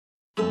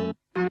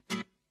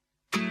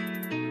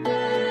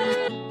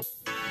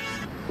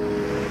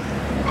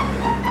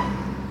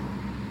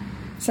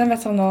Сайн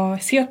байцгаана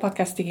уу? SEO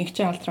подкастыг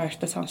инхчийн алдраа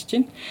хоёртой сонсож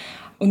байна.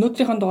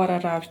 Өнөөдрийнхөө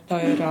дугаараараа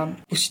хоёр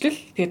бүсчлэл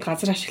тэгээд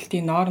газар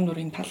ашиглалтын норм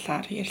нүрийн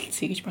талаар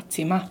ярилцъя гэж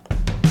бодсон юм аа.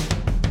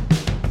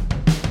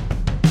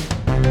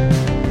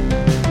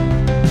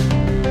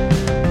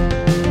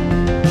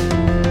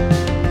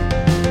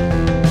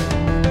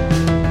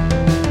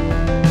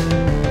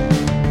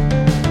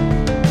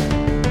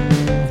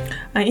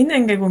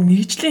 Энэ ангиаг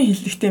мэргэжлийн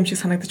хэллэгтэй юм шиг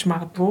санагдаж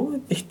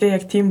магадгүй. Гэхдээ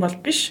яг тийм бол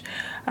биш.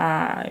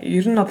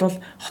 Ер нь бол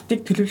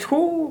хотыг төлөвлөх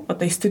үү,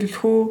 одоо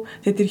төлөвлөх үү,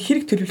 тэгээд тэр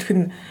хэрэг төлөвлөх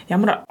нь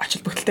ямар ач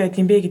холбогдолтой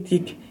байдгийг бэ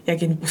гэдгийг яг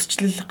энэ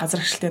бүсчлэл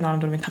газар ашиглалтын норм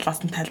дүрмийн талаас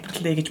нь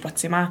тайлбарлая гэж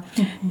бодсон юм аа.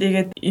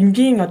 Тэгээд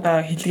энгийн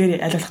одоо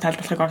хэллэгээр айлуулах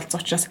тайлбарлахыг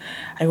оролцсон учраас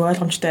аюу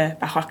ойлгомжтой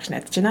байх гэж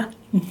найдаж байна.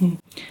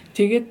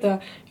 Тэгээд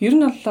ер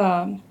нь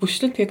бол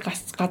бүсчлэл тэгээд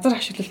газар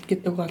ашиглалт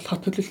гэдэг бол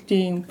хот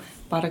төлөвлөлтийн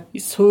бараг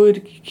суур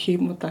гэх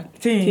юм уу да.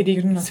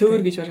 Тэрийг суур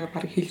гэж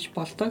бараг хэлж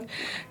болдог.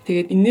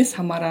 Тэгээд энээс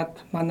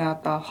хамаарад манай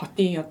одоо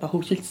хотын одоо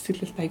хөгжил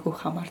цэцгэлэлт айгүй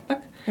хамаардаг.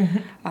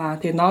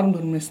 Тэгээд норм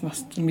дүрмээс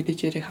бас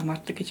мэдээж яриг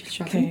хамаардаг гэж хэлж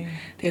байна.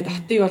 Тэгээд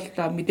хотыг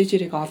бол мэдээж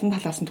яриг олон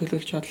талаас нь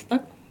төлөвлөж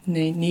бодлоо.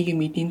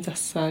 Нийгэм эдийн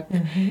засаг,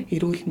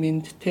 эрүүл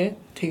мэнд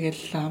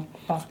тэгэл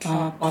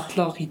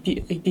бодлого,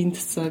 эдийн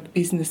засаг,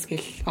 бизнес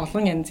гэл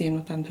олон янзын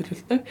юмудаар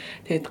төлөвлөдөг.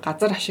 Тэгээд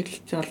газар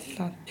ашиглалт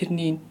бол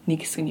тэрний нэг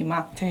хэсэг юм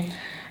аа.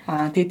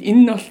 Тэгээд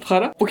энэ нь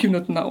болохоор бүх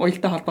юмнууд нь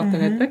уялдаа холбоотой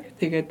байдаг.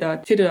 Тэгээд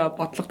тэр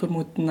бодлого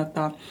төрмүүд нь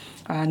одоо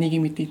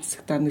нийгэм эдийн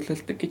засагт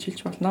нөлөөлдөг гэж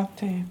хэлж болно.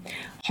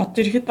 Хот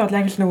ирэхэд бол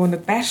яг л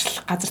нэг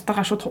байршлах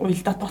газартайгаа шууд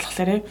уялдаатай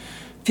болохоор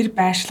тэр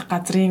байршлах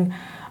газрын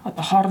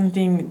одоо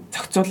хоорондын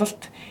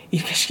зохицуулалт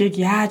эрх ашгийг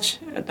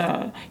яаж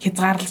одоо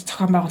хязгаарлаж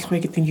зохион байгуулах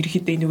вэ гэдэг нь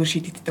ерөөхдөө энэгээр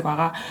шийдэгддэг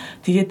байгаа.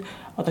 Тэгээд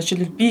одоо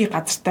жишээлбэл би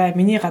газартай,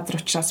 миний газар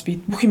учраас би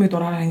бүх юмыг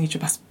дураараа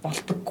гэж бас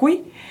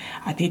болдоггүй.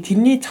 Тэгээд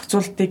тэрний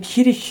зохицуулалтыг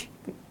хэр их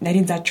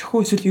нарийн зааж өгөх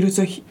үү эсвэл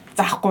ерөөсөө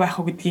заахгүй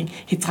байх уу гэдгийн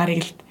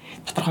хязгаарыг л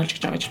тодорхойлж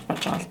гэж байгаа гэж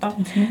болж байгаа л доо.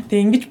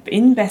 Тэгээ ингэж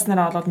энэ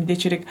байснараа болоод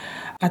мэдээч хэрэг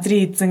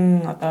газрын эзэн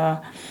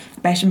одоо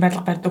байшин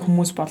барилга барьдаг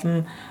хүмүүс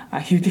болон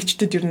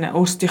хэвлэгчдэд ер нь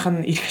өөрсдийнх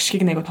нь эрх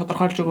ашгийг нэг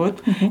тодорхойлж өгөөд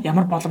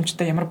ямар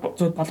боломжтой ямар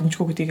зүйл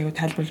боломжгүй гэдгийг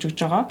тайлбарлаж өгч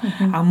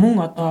байгаа. Мөн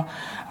одоо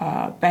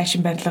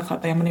байшин барилга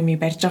одоо ямар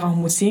нэмийг барьж байгаа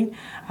хүмүүсийн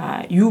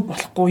юу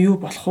болохгүй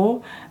юу болох уу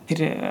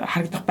тэр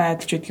харагдах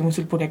байдал ч гэдэг юм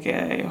эсвэл бүр яг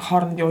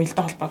хоорондын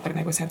уялдаа холбоотой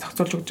нэг сайн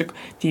зохицуулж өгдөг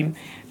тийм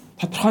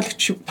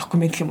тодорхойлогч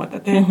документ юм одоо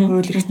тийм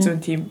хууль эрх зүйн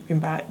тийм юм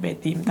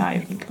байд юм да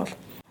ер нь бол.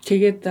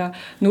 Тэгээд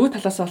нөгөө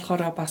талаас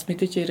болохоор бас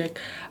мэдээж яриг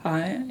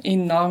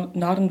энэ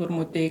норм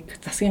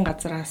дүрмүүдийг засгийн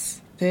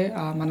газраас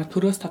манай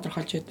төрөөс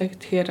тодорхойлж байдаг.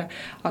 Тэгэхээр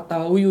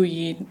одоо үе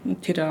үеийн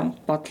тэр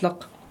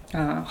бодлого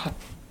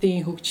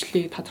хотын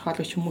хөгжлийг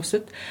тодорхойлогч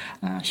хүмүүсэд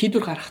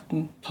шийдвэр гаргахад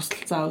нь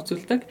тусалцаа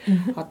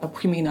үзүүлдэг. Одоо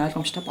бүх юмыг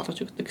ойлгомжтой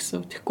болгож өгдөг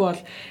гэсэн. Тэгэхгүй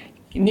бол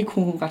нэг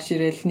хүн гарч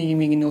ирээл нэг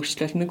юмыг нь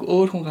өөрчлөл, нэг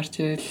өөр хүн гарч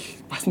ирээл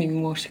бас нэг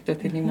юм өөрчлөлтөө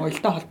тэр нэг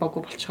уялдаа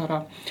холбоогүй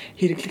болчоороо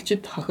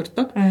хэрэглэгчд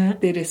хохирдог.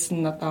 Дээрээс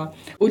нь одоо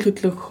үйл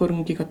хөдлөх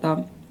хөрөнгийг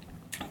одоо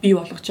бий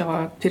болгож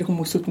байгаа тэр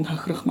хүмүүсүүд нь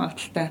хохирох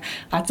магадaltaй,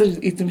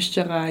 газар эзэмшиж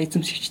байгаа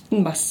эзэмшигчд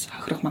нь бас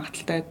хохирох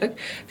магадaltaй байдаг.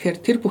 Тэгэхээр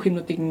тэр бүх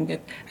юмнуудыг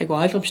ингээд айгу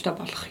ойлгомжтой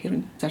болгох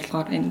юм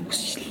зорилгоор энэ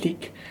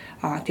бүсчлэлийг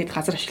тэгээд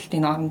газар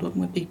ашиглалтын норм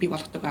дүрмүүдийг бий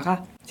болгодог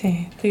байгаа.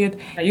 Тэгээд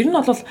ер нь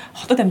бол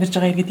хотод амьдарч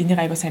байгаа иргэд энийг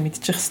айгу сайн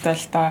мэдчих хэвээр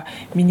л да.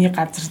 Миний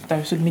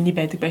газар эсвэл миний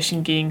байдаг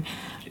байшингийн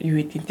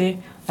юу гэдэг те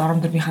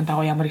норм дүрмийнхаа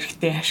дагуу ямар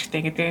эрхтэй ашигтай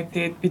гэдэг.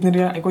 Тэгээд бид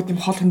нэр айгу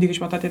тийм хол хөндөй гэж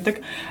бодоод байдаг.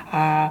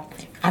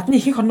 Гадны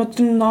ихэнх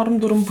орнуудын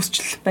норм дүрм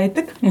бүсчлэл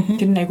байдаг.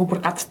 Тэр нь айгу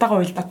бүр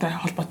гадтайгаа уялдаатай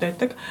холбоотой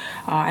байдаг.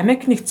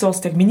 Америк нэгдсэн улс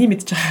яг миний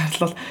мэдж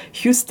байгаа бол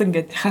Хьюстон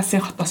гэдэг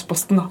Техасын хотоос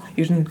бусд нь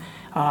ер нь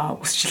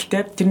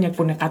бүсчлэлтэй. Тэр нь яг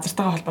бүр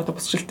газартайгаа холбоотой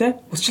бүсчлэлтэй.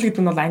 Бүсчлэл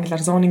гэдэг нь бол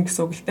англиар zoning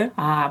гэсэн үг л дээ.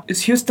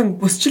 Хьюстон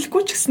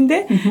бүсчлэлгүй ч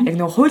гэсэндээ яг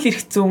нөгөө хууль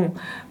эрх зүйн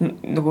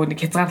нөгөө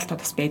нэг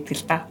хязгаарлалтууд бас байдаг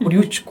л да. Бүр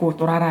юу чгүй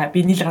дураараа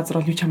би нийл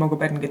газар бол юу ч хамаагүй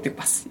барина гэдэг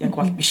бас яг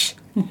бол биш.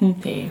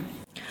 Тийм.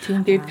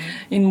 Тэгээд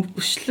энэ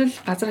бүсчлэл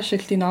газар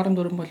ашиглалтын норм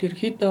дүрм бол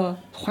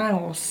ерөөхдөө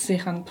тухайн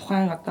улсынхан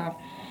тухайн одоо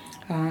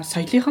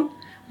соёлынх нь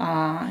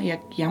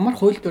яг ямар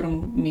хууль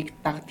дүрмийг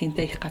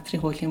дагдтинтэй их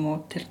газрын хууль юм уу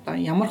тэр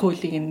ямар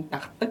хуулийг нь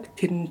дагдаг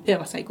тэрнтэй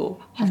бас айгүй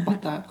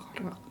холбоотой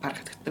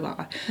гаргагддаг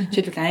байгаа.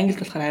 Жишээлбэл Англид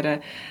болохоор арай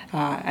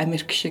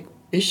Америк шиг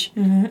биш.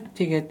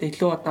 Тэгээд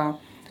илүү одоо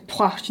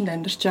тухайн орчинд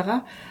амьдарч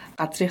байгаа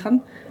газрынх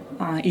нь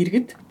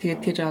иргэд тэгээд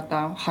тэр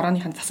одоо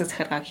хорооныхын засаг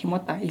захиргаа гэх юм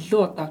уу да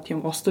илүү одоо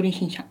тийм улс төрийн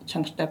шин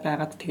чанартай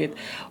байгаад тэгээд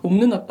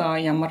өмнө нь одоо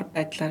ямар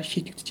байдлаар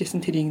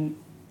шийдэгдэжсэн тэрийг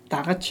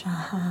дагаж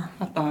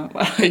одоо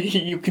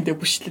юу гэдэг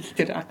бүсчлэл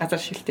тэр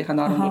газар ашиглалтынхаа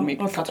норм дүрмийг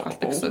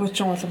тодорхойлдог гэсэн.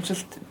 Хуучин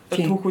уламжлалт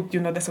түүхүүд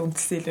юунаас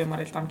үндэслэн илүү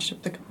юмар илгамж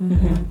авдаг.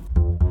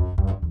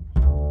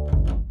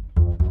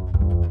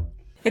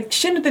 Яг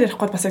жишээнүүдээр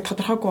ярихгүй бас яг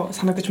тодорхойгүй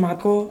санагдаж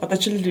магадгүй. Одоо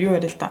жишээл юу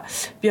ярил л та.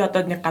 Би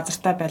одоо нэг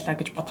газартай байлаа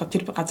гэж бодоход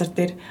тэр газар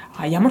дээр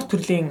ямар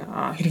төрлийн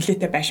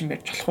хэрэглээтэй байшин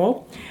барьж болох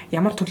уу?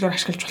 Ямар төрлөөр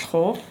ашиглаж болох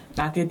уу?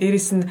 Тэгээ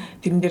дээрэс нь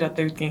тэрэн дээр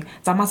одоо юу гэдгийг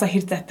замаасаа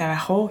хэр зайтай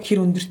байх уу,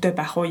 хэр өндөртэй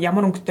байх уу,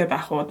 ямар өнгөтэй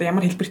байх уу, одоо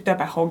ямар хэлбэртэй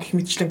байх уу гэх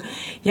мэтчлэн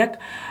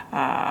яг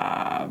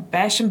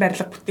байшин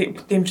барилга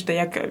бүтээмжтэй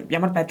яг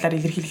ямар байдлаар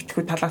илэрхийлэгдэх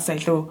үү талаасаа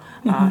илүү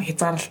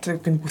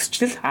хязгаарлалтыг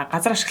бүсчлэл,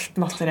 газар ашиглалт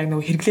нь болохоор яг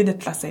нөгөө хэрэглээний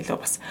талаасаа илүү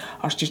бас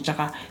орж ирж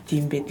байгаа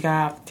тийм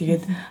байдаг.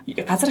 Тэгээд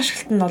газар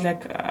ашиглалт нь бол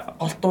яг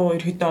голдуу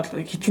ерөөдөө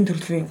бол хэдхэн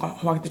төрлийн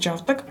хуваагдаж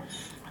явдаг.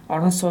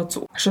 Орон сууц,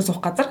 ашиг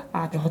суух газар,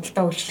 тэгээ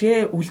худалдаа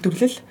үйлчилгээ,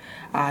 үйлдвэрлэл,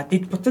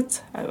 дэд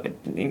бүтц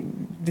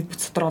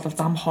дотор бол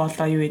зам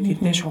хоолой юу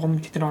гэдэг нэ шугам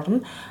тэдний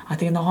орно.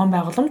 Тэгээ ногоон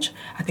байгууламж,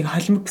 тэгээ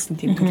холимог гэсэн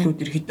тийм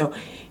төрлүүд ерөөдөө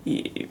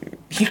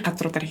их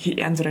газруудаар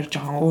янз бүрээр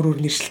жоохон өөр өөр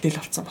нэршилтэй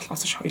л болсон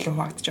болохоос илүү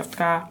хуваагдаж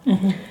явдаг.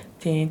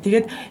 Тийм.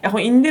 Тэгээд яг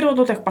нь энэ дээр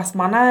бол яг бас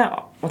манай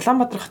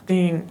Улаанбаатар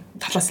хотын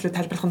талаас илүү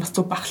тайлбарлах нь бас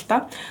зүг байх л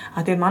та.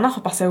 Тэгээд манайх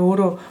бас яг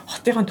өөрөө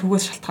хотынхаа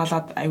түүгээс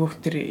шалтгаалаад айгүйх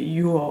тэр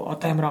юу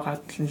одоо ямар байгаа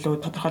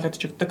илүү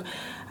тодорхойлогдож өгдөг.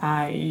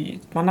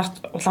 Манайх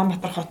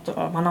Улаанбаатар хот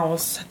манай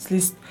улс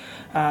социалист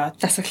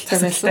засаглалтай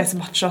байсан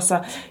болчоос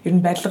ер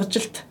нь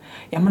барилгажилт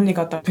ямар нэг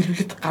одоо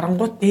төлөвлөлт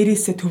гарангууд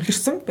дээрээсээ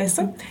төвлөрсөн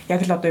байсан.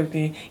 Яг л одоо юу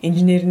гэдэг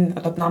инженер нь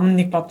одоо нам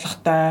нэг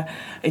бодлоготой,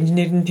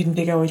 инженер нь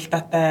тэрнтэйгээ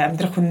уялдаатай,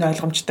 амьдрах хүн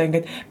ойлгомжтой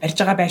ингээд барьж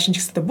байгаа байшин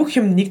ч гэсэн бүх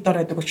юм нэг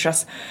дор байдаг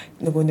учраас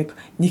нөгөө нэг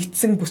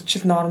нэгдсэн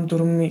бүсчил норм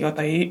дүрмийг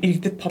одоо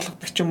иргэдэд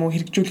тулгадаг ч юм уу,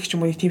 хэрэгжүүлэх ч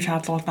юм уу тийм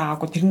шаардлага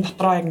байгаагүй. Тэрэн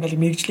дотроо яг ингээд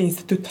мэрэгжлийн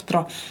институт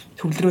дотроо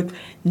төвлөрөөд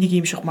нэг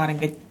юм шугамар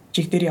ингээд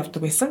жиг дээр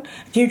явдаг байсан.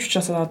 Тийм ч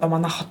учраас одоо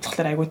манай хот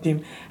болохоор айгүй тийм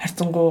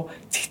харьцангуй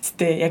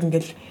цэгцтэй яг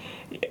ингээд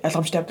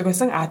ойлгомжтой явдаг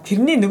байсан.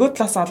 Тэрний нөгөө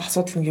талаас бол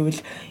асуудал нь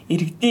гэвэл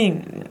иргэдийн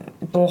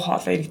дуу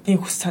хоолой, иргэдийн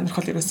хүс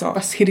сонирхол ерөөсөө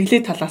бас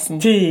хэрэглээ талаас нь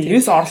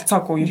ерөөсөө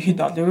оролцоогүй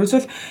ерөөхдөө бол ерөөсөө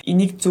л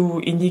энийг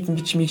зөв, энийг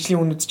ингэж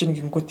мэржлийн үн үзэж байгаа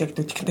гингүүт яг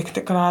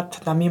технokraт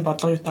намын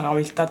бодлого юутайгаа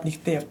уялдаад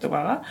нэгтэй явдаг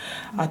байгаа.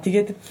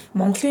 Тэгээд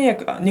Монголын яг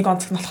нэг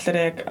онцлог нь болохоор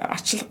яг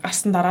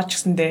гарсан дараа ч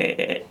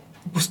гэсэндээ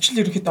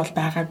бүсчил ерөөхдөө бол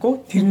байгаагүй.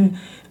 Тэр нь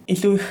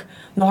илүү их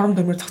норм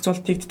дүрмээр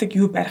зохицуулт хийгддэг,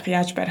 юу барих,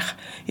 яаж барих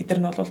эдгээр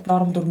нь бол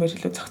норм дүрмээр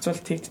илүү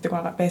зохицуулт хийгддэг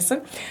байгаа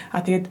байсан.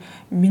 Тэгээд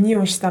миний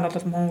уншсан нь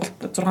бол Монголд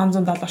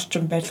 670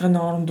 орчим барилгын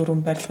норм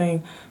дүрм,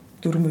 барилгын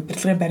дүрм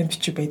удирдлагын баримт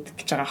бичиг байдаг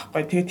гэж байгаа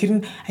байхгүй. Тэгээд тэр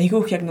нь айгүй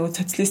их яг нөгөө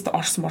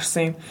социалист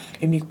Морсын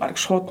эмийг баг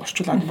шууд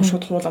орчуулаад,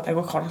 шууд хуулаад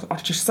айгүй их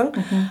орж ирсэн.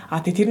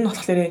 Тэгээд тэр нь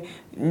болохоор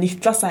нэг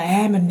талаас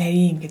амар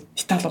нарийн ингээд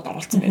деталууд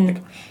оруулсан байдаг.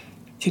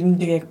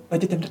 Тэрнээ яг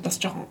бодит амьдралаас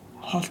жоохон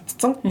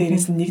холдсон.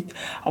 Дээрээс нь нэгд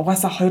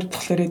угаасаа хоёр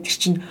дахь тэр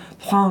чинь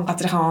тухайн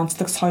газрынхаа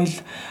онцлог соёл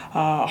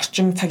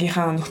орчин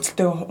цагийнхаа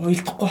нөхцөлтэй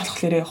уялдахгүй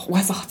болохоор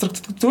угаасаа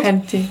хоцрогддог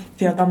зүйл.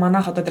 Тэгээ одоо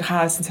манайх одоо тэр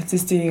хаасан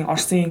социалистийн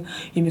Орсын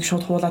имийг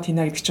шууд хуулаад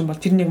хийнэ гэдэг чинь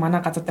бол тэр нэг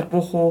манай газар дээр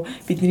буух уу,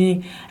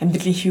 бидний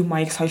амьдралын хэв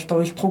маяг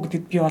соёлтой уялдахгүй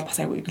гэдэг би бол бас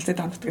айгүй эргэлзээд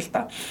ханддаг л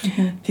та.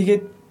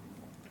 Тэгээд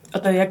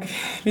одоо яг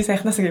би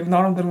саяхнаас яг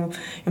норм дүрм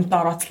юмтай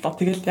орооцолтоо.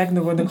 Тэгэл яг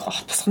нөгөө нэг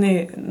хот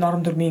тусганы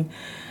норм дүрмийн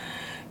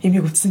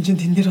имийг үтсэн чинь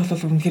тэн дээр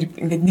бол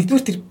үнэхээр ингээд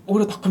нэгдүгээр тэр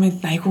өөрөө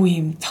документ айгүй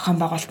юм зохион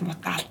байгуулалт нь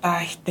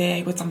алдаа ихтэй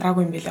айгүй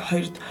замраагүй юм байлаа.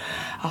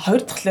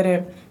 Хоёр дахь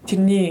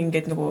тэрний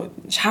ингээд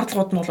нөгөө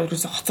шаардлагууд нь бол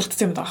ерөөсө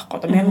хоцрогдсон юм байгаа байхгүй.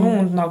 Одоо 1000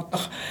 үнд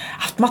ногдох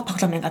автомат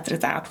тоглоомын газрыг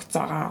заагаад өгсөн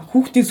байгаа.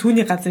 Хүүхдийн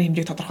сүүний газрын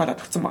хэмжээг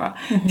тодорхойлоод өгсөн байгаа.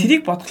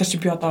 Тэрийг бодлоор чи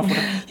би одоо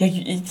яг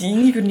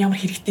энийг юу ямар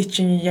хэрэгтэй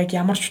чинь яг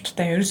ямар ч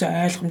утгатай ерөөсө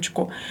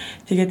ойлгомжгүй.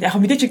 Тэгээд яг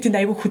мэдээж тэнд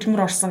айгүй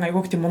хөдөлмөр орсон,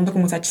 айгүй тийм мундаг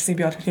хүмүүс ажилласан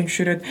би бол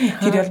хөдөлмөршөөрөөд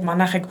тэр бол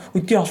манайхыг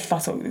өдөө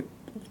оллоос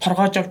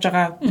торгоож явж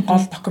байгаа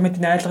гол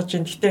документыг ойлгож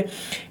байна. Гэхдээ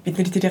бид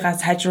нэр тэрийг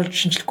сайжруулж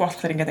шинжлэхгүй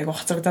болохоор ингээд айгу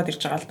хоцрогдоод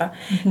ирж байгаа л да.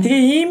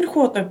 Тэгээ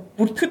иймэрхүү одоо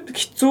бүртгэд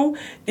хэцүү,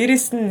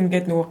 дээрэс нь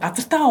ингээд нөгөө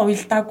газартаагаа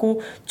уялдаагүй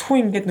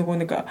зөвхөн ингээд нөгөө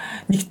нэг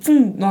нэгдсэн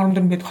норм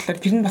дүрм гэдэг болохоор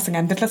тэр нь бас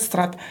амьдралаас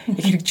цараад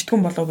хэрэгждэг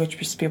юм болоо гэж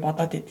би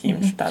бодоод идэв юм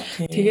л та.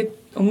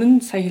 Тэгээд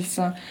өмнө нь сая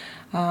хэлсэн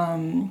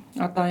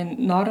одоо энэ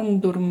норм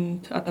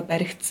дүрмд одоо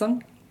баригдсан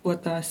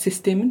одоо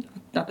систем нь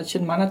одоо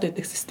чинь манад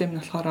байдаг систем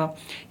нь болохоор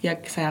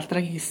яг сая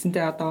Алдрагийн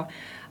хэлсэндээ одоо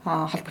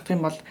холбогдох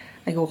юм бол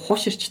айгүй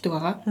хууширчдаг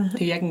байгаа.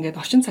 Тэг яг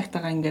ингээд орчин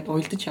цагтаагаа ингээд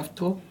уялдаж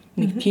явдаг.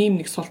 Нэг тийм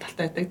нэг сул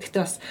талтай байдаг.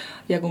 Гэхдээ бас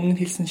яг өмнө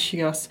хэлсэн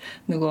шигээ бас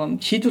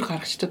нөгөө шийдвэр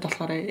гаргачдад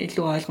болохоор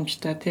илүү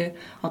ойлгомжтой тий.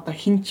 Одоо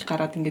хинч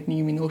гараад ингээд нэг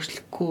юм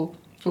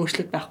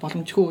өөрчлөлт байх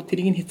боломжгүй.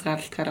 Тэрийг нь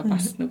хязгаарлалтаараа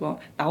бас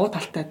нөгөө давуу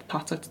талтай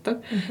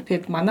тооцогддог.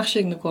 Тэгээд манайх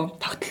шиг нөгөө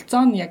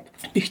тогтолцоо нь яг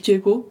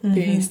бэхжээгүй.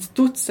 Тэгээд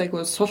институт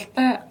айгүй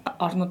султай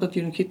орнуудад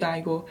ерөнхийдөө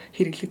айгүй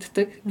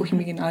хэрэглэгддэг. Бүх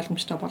юмыг нь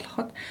ойлгомжтой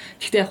болгоход.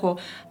 Гэхдээ яг хуу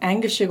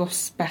анги шиг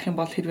ус байх юм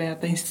бол хэрвээ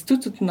одоо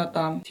институтууд нь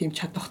одоо тийм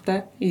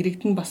чадвартай,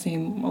 иргэд нь бас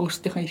юм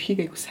өөрсдийнхөө эрхийг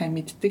айгүй сайн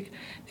мэддэг.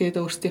 Тэгээд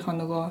өөрсдийнхөө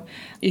нөгөө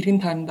эргэн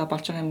тойрондоо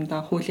болж байгаа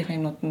юмдаа хуулийнхаа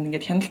юмнууд нь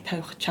ингээд хяналт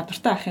тавих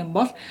чадвартай ах юм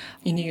бол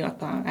энийг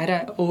одоо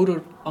арай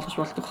өөрөөр болгож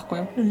болдог байхгүй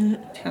юу?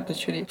 Тэгэхээр одоо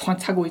жишээ тухайн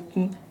цаг үед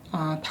нь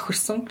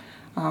тохирсон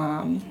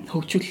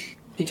хөгжүүлэлт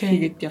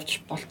хийгээд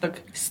явж болдог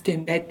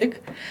систем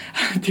байдаг.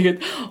 Тэгээд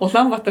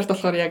Улаанбаатарт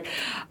болохоор яг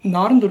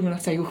норм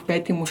дүрмээс аягүй их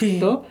байдаг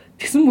мөртлөө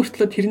тэгсэн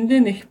мөртлөө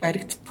тэрэндээ нэг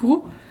баригддаггүй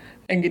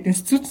ингээд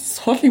институт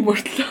суулын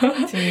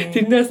мөртлөө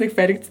тэрнээс нэг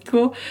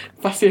баригддггүй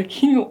бас яг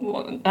хин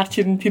гарч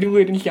ирэн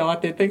тэрүүгээр нь л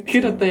яваад байдаг.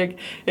 Тэгэхээр одоо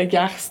яг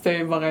яах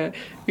ёстой юм байгаа.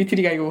 Би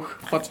тэрийг аягүй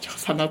бодож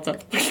авах санаа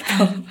зовдөг.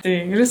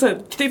 Тийм. Ерөөсөө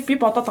гэтээ би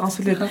бодоод байгаа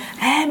сүлээд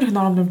амар их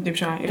ном юм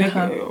шиг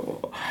байгаа.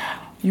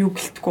 Юу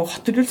гэлтгүү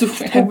хот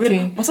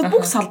төлөвлөгөөтэйгээр босод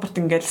бүх салбарт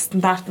ингээд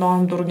стандарт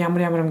ном дүрм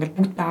ямар ингээд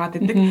бүгд дагаад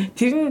байдаг.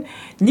 Тэр нь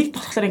нэг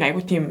болохоор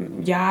аягүй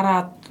тийм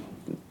яараад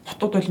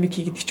хотууд болмиг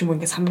хийгээд ч юм уу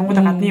ингээд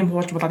сандрангуудаа гадны юм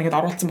хуулж болоод ингээд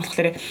оруулсан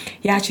болохоор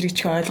яаж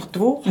хэрэгжих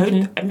ойлгодгоо.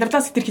 Хоёрд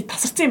амьдралаас тэр хит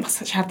тасарсан юм бас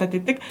шаардаад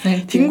байдаг.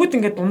 Тэнгүүд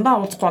ингээд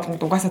дундаа уулзахгүй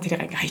болгонд угаасаа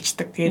тэрийг ингээд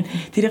хайчдаг. Тэгээд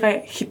тэрийг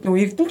хит нөгөө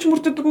эрдэмч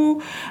мөрддөггүй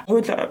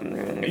хууль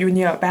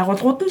юуны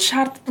байгууллагууд нь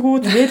шаарддаггүй.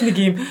 Тэгээд нэг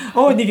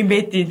юм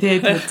байдیں۔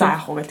 Тэгээд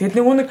заах уу гэх. Тэгээд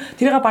нөгөө нэг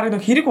тэрийг бараг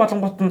нөгөө хэрэг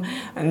болонгууд нь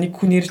нэг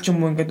хүнээр ч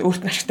юм уу ингээд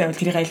өөрт нь ашигтай байл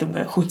тэрийг айл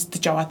ингээд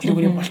хөөцдөж яваа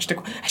тэрүүгээр юм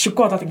болчдөг.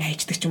 Ашиггүй болоод ингээд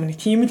хайчдаг ч юм уу нэг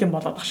тийм л юм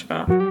болоод баг шиг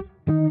байна.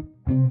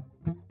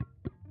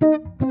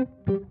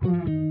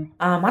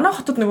 Манай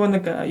хотод нөгөө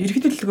нэг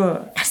ерөнхий төлөвлөгөө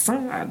гарсан.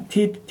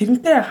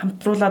 Тэрнтэй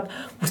хамтруулаад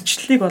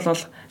бүсчлэлийг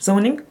болвол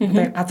zoning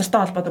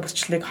газартай холбоотой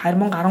бүсчлэлийг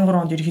 2013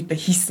 онд ерөнхийдөө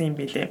хийсэн юм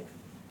байлээ.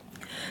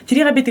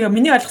 Тэрийг би тэгээ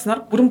миний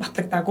ойлгосноор бүрэн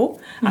батлагдаагүй.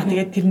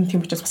 Тэгээд тэр нь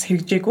тийм учраас бас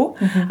хэрэгжээгүй.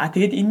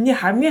 Тэгээд энэний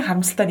хамгийн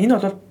харамсалтай нь энэ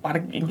бол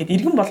баг ингээд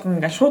иргэн болгон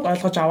ингээд шууд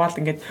ойлгож аваад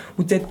ингээд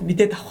үзээд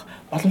мэдээд авах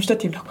боломжтой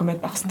тийм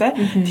документ байх хэвээр.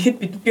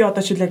 Тэгэхэд би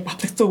одоо жишээлбэл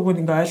батлагдсан үгөө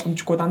ингээд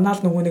ойлгомжгүй дандаа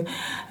л нөгөө нэг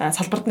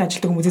салбарт нь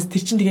ажилладаг хүмүүсээс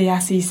тэр чинь тэгээ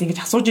яасан ийсэн гэж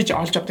асууж иж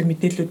олж авдаг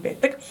мэдээллүүд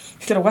байдаг.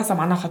 Тэгэхээр угаасаа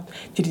манай хот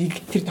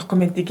тэр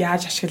документыг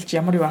яаж ашиглаж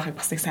ямар юу байхыг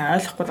бас их сайн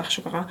ойлгохгүй байх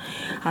шиг байгаа.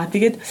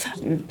 Тэгээд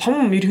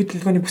том ерөнхий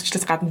төлөвлөгөөний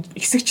бүсчлэлээс гадна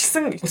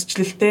хэсэгчилсэн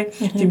бүсчлэлтэй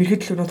тийм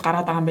ерөнхий төлөвлөгөөнүүд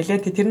гараад байгаа юм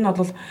байлээ. Тэр нь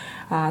бол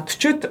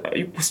 40-од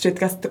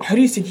бүсчээдгээс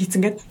 29-ийг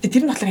хийцэн гээд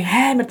тэр нь болохоор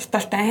амар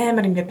детальтай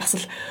амар ингээд бас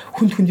л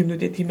хүнд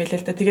юмнууд байдаг юм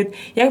байлээ л да. Тэгээд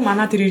яг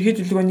манай тэр ерөнхий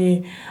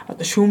төлөвлөгөөний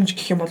одоо шүүмж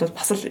гэх юм бол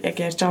бас л яг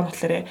ярьж байгаа нь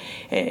болохоор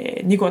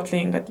нэг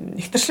бодлын ингээд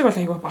нэгтэршлиг бол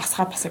аягүй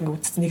багасгаад бас ингээд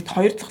үзсэн. Нэг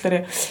хоёр болохоор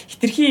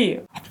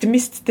хитрхи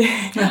оптимисттэй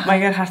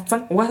маягаар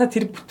харцсан. Угаасаа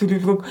тэр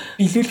төлөвлөгөөг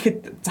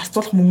биелүүлэхэд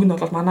зарцуулах мөнгө нь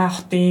бол манай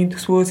хотын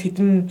төсвөөс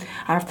хэдэн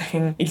 10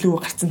 дахин илүү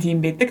гарцсан тийм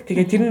байдаг.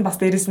 Тэгээд тэр нь бас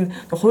дээрэс нь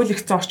хууль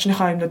эрхцэн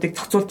орчныхоо юмнуудыг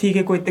зохицуулт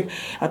хийгээгүй байдаг.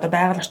 Одоо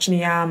байгаль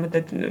орчны яам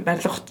одоо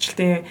барилга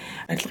хотчлтын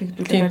барилга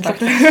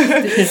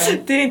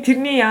гэдэг. Тэгээд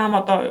тэрний яам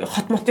одоо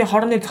хот мотын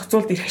хорны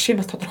зохицуулт эрх ашиг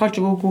бас тодорхойлж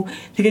өгөөгүй.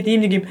 Тэгээд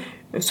ийм нэг юм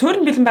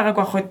суурин бэлэн байгааг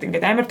байхад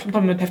ингээд амар том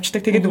юмнууд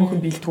тавьчихдаг. Тэгээд өгөх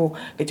нь биелдэггүй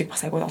гэж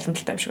бас айгүй олон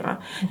талтай юм шиг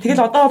байна.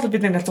 Тэгэл одоо бол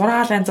бид ингээд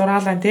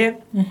зураалайн тий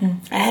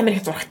амар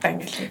их зурагтай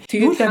ингээд.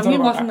 Тэгээд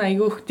хамгийн гол нь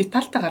айгүй их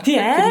детальтай гардаг. Тий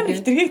амар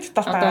их тэргийг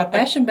детальтай. Одоо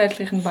байшин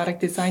байрлалын нь бараг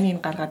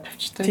дизайныг гаргаад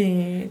тавьчихдаг.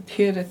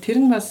 Тэгэхээр тэр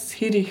нь бас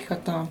хэр их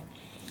одоо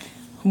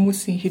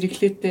хүмүүсийн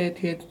хэрэглээтэй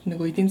тэгээд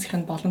нөгөө эдийн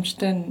засгийн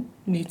боломжтой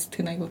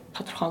нийцдэг нь айгүй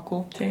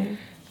тодорхойгүй.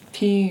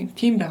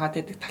 Тийм байгаад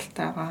байдаг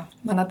талтай байгаа.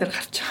 Манай дээр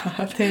гарч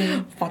байгаа.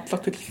 Тийм бодлого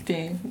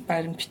төлөлтийн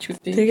байрам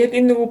бичгүүдээ. Тэгээд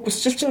энэ нөгөө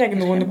бүсчил чинь яг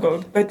нөгөө нэг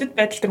бодит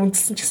байдал дээр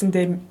үндэслэн ч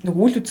гэсэндээ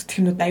нөгөө үйл үзэгдэх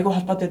юмнууд айгүй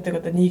холбоотой байдаг.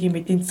 Одоо нийгэм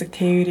эдийн засаг,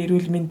 тээвэр,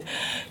 эрүүл мэнд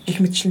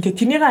гэх мэтчлэн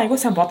тэрнийг айгүй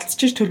сайн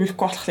бодолцож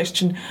төлөвлөхгүй болохоор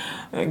чинь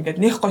ингээд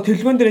нэг гой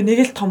төлөвлөгөөн дээр нэг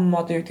л том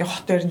одоо юу гэдэг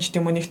хот баримт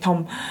юм уу нэг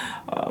том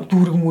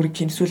дүүрэг мүрэг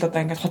тийм эсвэл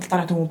одоо ингээд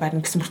худалдааны төв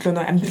барина гэсэн мөртлөө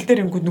нөө амьдрал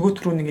дээр ингээд нөгөө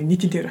төрөө нэг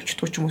нийтийн тээвэр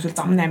очтгоо ч юм уу эсвэл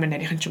зам 8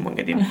 нарийнхан ч юм уу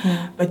ингээд юм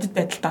бодит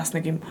байдалтаас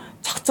нэг юм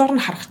цогцоор нь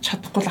харах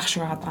чадахгүй л ах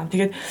шиг байгаа.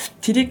 Тэгээд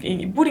тэрийг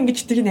бүр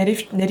ингэж тэрийг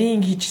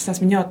нарийн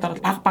хийжсэнээс миний одоо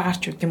баг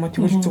багаарч үт юм уу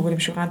тэгвэл зүгээр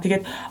юм шиг байгаа.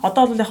 Тэгээд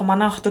одоо бол яг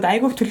манай хотод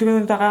айгүйх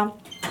төлөвлөгөөнд байгаа.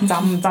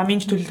 Замын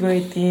төлөвлөгөө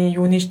эдийн,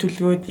 юуны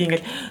төлөвлөгөө эдийн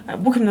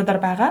ингээл бүх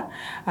юмнуудаар байгаа.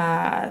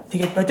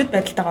 Тэгээд бодит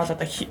байдалтайгаа бол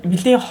одоо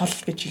нэлээд хол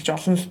гэж хэлж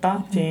олно л доо.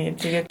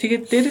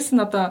 Тэгээд дээрэс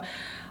нь одоо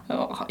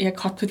яг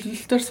хот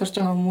төлөвлөлтөөр сурж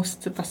байгаа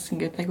хүмүүст бас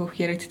ингээд айгүйх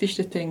яригддаг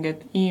шүү дээ.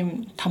 Ингээд ийм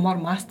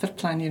томоор мастер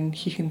план ер нь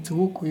хийх нь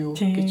зөвгүй юу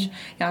гэж.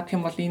 Яг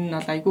тийм бол энэ нь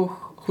бол айгүйх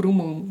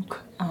хөрөнгө мөнгө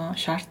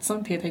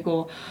шаардсан. Тэгээд айгүй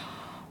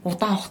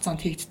удаан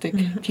хугацаанд хийгддэг.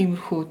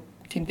 Тиймэрхүү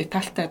тийм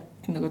детальтай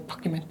нэг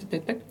документууд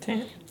байдаг.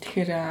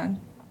 Тэгэхээр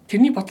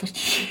тэрний бодлогоч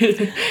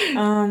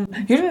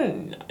ер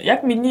нь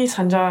яг миний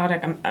санаж байгаагаар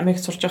яг Америк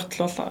сурж байхад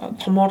бол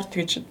томоор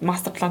тэгж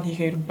мастер план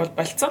хийхээр бол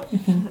болцсон.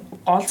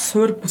 Гол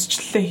суур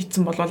бүсчлэлээ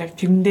хийцэн бол яг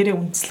тэрэн дээрээ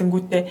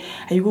үндэслэнгүүтээ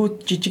айгүй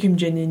жижиг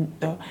хэмжээний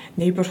оо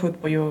neighborhood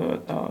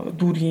буюу оо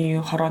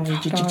дүүргийн хорооны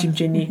жижиг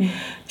хэмжээний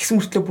гэсэн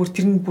мөртлөө бүр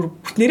тэр нь бүр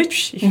бүтнээрээ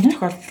биш. Их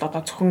тохиолдолд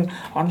одоо зөвхөн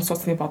орон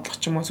сууцны бодлого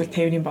ч юм уу эсвэл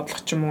тээврийн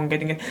бодлого ч юм уу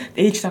ингээд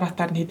ээж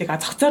дараатаар нь хийдэг.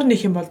 Зах зөөр нь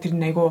их юм бол тэр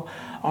нь айгүй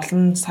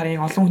олон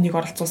сарын олон хүнийг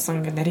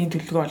оролцуулсан ингээд нарийн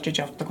төлөвлөгөө олж иж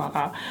явдаг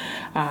байгаа.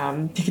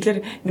 Тэгэхээр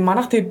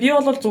манайх тэг би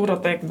бол зүгээр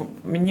одоо яг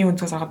миний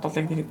өнцгөөс харахад бол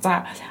яг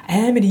за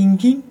амар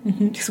энгийн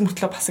тэгсэн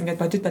мөртлөө бас ингээд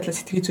бодит байдлаа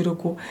сэтгэж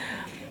зөрөөгүй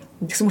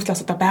тэгсэн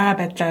мөртлөөс одоо байгаа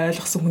байдлаа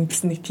ойлгосон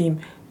хүндэлсэн нэг тийм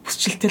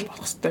бүсчлэлтэй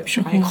болох хэрэгтэй биш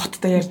үү? Аяг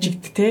хоттой ярьж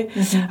игд те.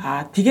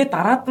 Тэгээд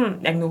дараад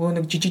нь яг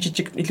нөгөө нэг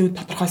жижиг илүү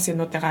тодорхойлсон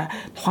юмнуудыгаа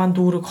тухайн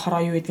дүүрэг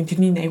хороо юу гэдэг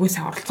тэрний аягүй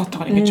сайн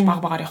оролцоотойгоор ингэж баг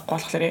багаар явахгүй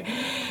болохоор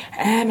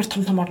амар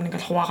том орн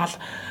ингээд хуваагаал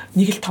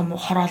нэг л том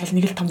хороолол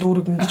нэг л том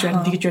дүүрэг ингэж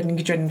байна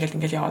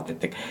ингээл яваад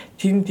байдаг.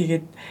 Тэр нь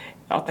тэгээд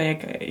одоо яг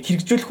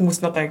хэрэгжүүлэх хүмүүс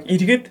нь одоо яг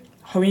эргээд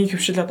хувийн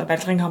хөвшил одоо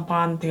барилгын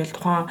компани тэгэл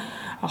тухайн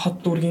хот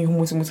дүүргийн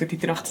хүмүүс гэдэг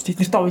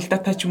тэд нартай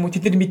уялдаатай ч юм уу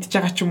тэд нар мэдж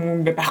байгаа ч юм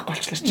уу ингээ байхгүй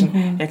болчлаа чинь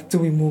яг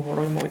зөв юм уу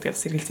буруу юм уу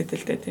гэдэгс сэргэлзээтэй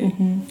л дээ тий.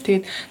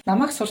 Тэгээд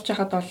намайг сурч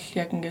байхад бол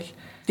яг ингээл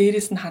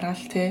дээрээс нь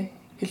хараал тий.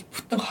 Ингээл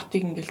бүтэн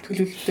хотыг ингээл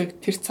төлөвлөдөг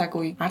тэр цаг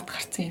үе ард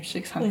гарцсан юм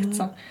шиг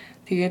санагдсан.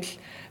 Тэгээд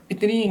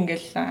бидний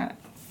ингээл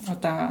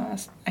одоо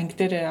анги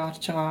дээр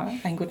орж байгаа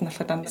ангиуд нь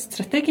болохоор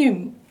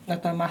стратегийн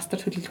одоо мастер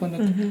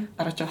төлөвлөгөөнүүд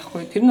гаргаж байгаа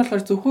хгүй. Тэр нь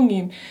болохоор зөвхөн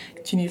ийм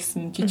чиний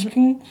хэлсэн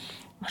жижигхэн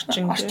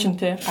орчин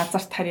тий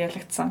газарт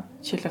харьяалагдсан.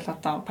 Жишээлбэл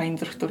одоо Баян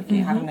зүрх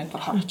дүүргийн 18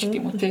 дугаар хор ч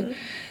гэдэг юм уу тий.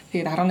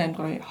 Тэгээд 18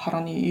 дугаар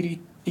хорооны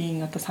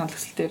иргэдийн одоо санал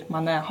хүсэл дээр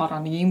манай хороо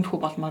нэг иймэрхүү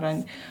болмоор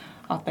байна.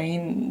 Одоо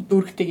энэ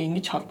дүүрэгтэйг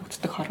ингэж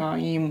холбогддог хороо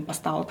ийм бас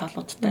давуу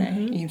талуудтай,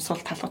 ийм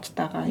сул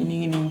талуудтайгаа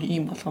энийг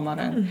ийм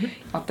болгомоор байна.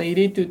 Одоо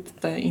ирээдүйд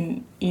одоо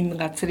энэ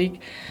газрыг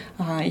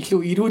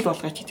илүү эрүүл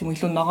болгож гэх юм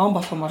илүү ногоон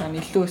болгомоор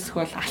байна. Илүү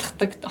эсвэл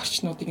алхдаг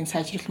орчнуудыг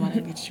сайжруулмаар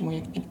байна гэж юм уу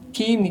яг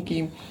тийм нэг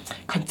ийм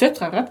концепт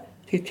гаргаад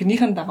тэгээд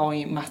тэрнийхэн дагуу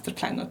ийм мастер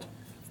планууд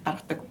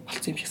гаргадаг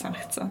болсон юм шиг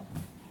санагдсан.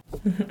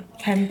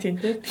 Харин тийм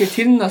тий. Тэгээд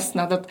тэр нь бас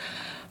надад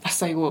бас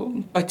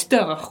айгу бодтой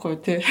байгаа байхгүй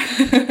тий.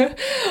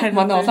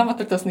 Манай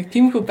Улаанбаатарт бас нэг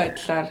тиймэрхүү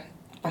байдлаар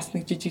бас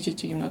нэг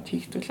жижиг юмнууд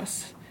хийгдвэл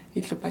бас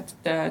илүү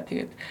бодтой.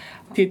 Тэгээд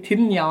тэр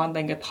нь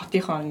явандаа ингээд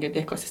хотынхоо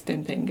ингээд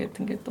экосистемтэй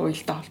ингээд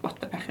уялдаа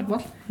холбоотой байх юм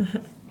бол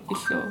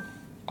илүү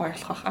гоё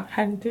болох байхаа.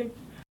 Харин тий.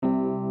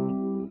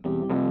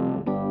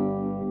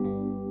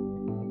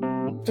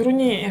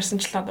 Дөрөвний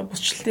ярьсанчлаа одоо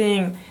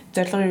бүсчлэлийн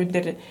зорилгын үе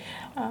дээр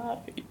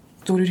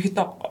зүгээр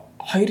ерөөхдөө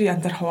хоёр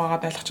янзаар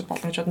хуваагаад ойлгочих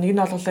боломж байна. Нэг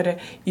нь болохоор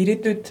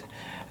ирээдүйд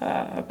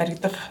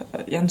баригдах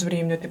янз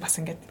бүрийн юмнуудыг бас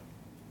ингээд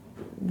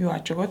юу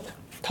аж өгөөд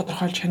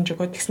тодорхойлж хянж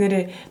өгөөд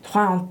тэгснээрээ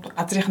тухайн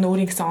газрынх нь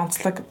өөрийн гэсэн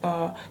онцлог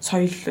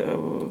соёл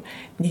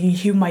нэгэн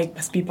хэв маяг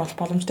бас бий болох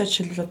боломжтой.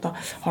 Жишээлбэл одоо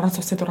хорон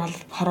цусны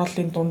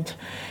хорооллын дунд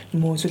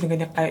юм уу эсвэл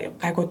ингээд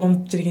гайгүй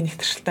дунд зэргийн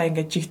нэгтрэлтэй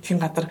ингээд жигтгэн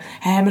газар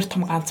амар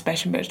том ганц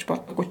байшин барьж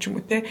болдоггүй ч юм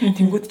уу те.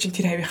 Тэнгүүд чинь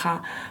тэр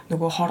хавийнхаа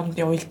нөгөө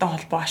хоорондын уялдаа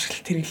холбоо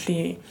ашиглалт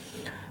хэрэглийн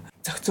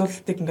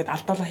зохицуултыг ингээд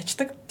алдаалаа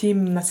хийдэг.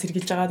 Тийм нас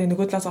сэргийлж байгаа. Тэгээ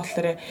нөгөө талаас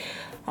болохоор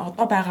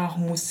одоо байгаа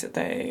хүмүүс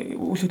одоо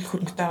үйл хөдлөх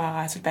хөрөнгөтэй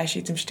байгаа эсвэл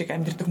байшин эзэмшдэг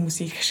амьдрэх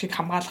хүмүүсийн их ашиг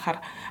хамгаалахаар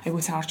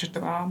аягүй сайн орж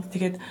ирдэг аа.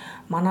 Тэгээд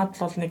манад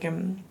бол нэг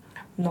юм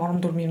норм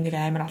дүрм юм нэг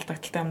амар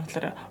алдагдaltaй юм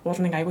болохоор уул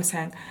нэг аягүй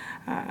сайн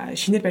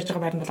шинээр барьж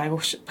байгаа байранд бол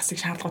аягүй бас их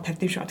шаардлага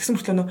тавьдаг юм шиг. Тэгсэн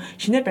мөртлөө нөө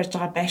шинээр барьж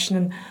байгаа байшин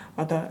нь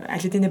одоо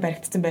аль хэдийн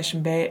баригдсан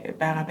байшин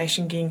байгаа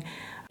байшингийн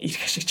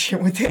ирэх ашиг ч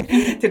юм уу тийм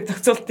тэр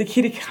зохицуултыг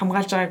хэрэг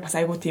хамгаалж байгааг бас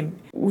айгүй тийм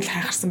үл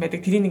хайхарсан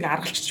байдаг. Тэрийг ингээ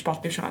аргалчиж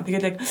болд юм шиг байна.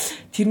 Тэгээд яг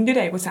тэрэн дээр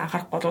айгүй сайн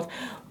анхаарах болоод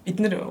бид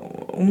нар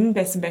өмнө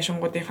байсан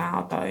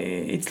байшингуудынхаа одоо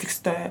эзлэх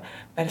ёстой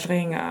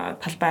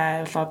барилгын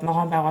талбай болоод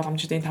ногоон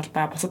байгууламжуудын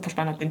талбай, бусад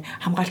талбайнуудыг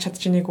хамгаалж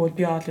чадчихныг бол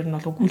би бол ер нь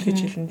үгүй л гэж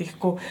хэлнэ.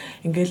 Тэгэхгүй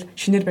ингээл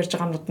шинээр барьж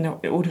байгаанууд нь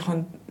өөрийнхөө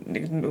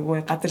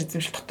нөгөө газар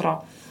эзэмшил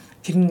дотроо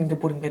тэр нь ингээ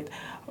бүр ингээд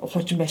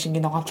хуучин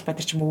байшингийн ногоон талбай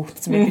дээр ч юм уу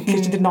өвдсөн байдаг.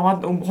 Тэгэхээр чи тэр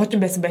ногоон хуучин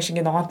байсан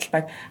байшингийн ногоон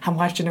талбайг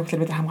хамгаалж яах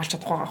гэхээр бид хамгаалж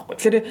чадахгүй байгаа байхгүй.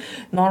 Тэгэхээр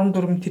норм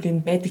дүрм тэр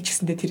энэ байдаг ч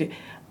гэсэндээ тэр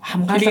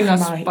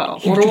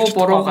хамгаалах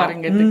буруугаар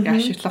ингээд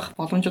ашиглах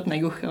боломжууд нь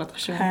аягүй их яваад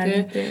байгаа шүү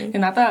тий.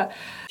 Тэгээ надаа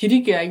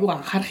тэрийг аягүй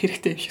анхаарах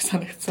хэрэгтэй юм шиг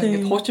санагдсан.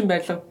 Ингээд хуучин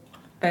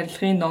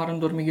барилгын норм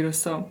дүрмийг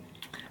ерөөсөө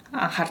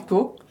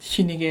анхаардгүй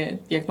шинийгээ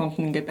яг дунд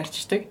нь ингээд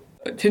барьчдаг.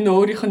 Тэр нь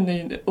өөрийнх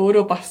нь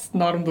өөрөө бас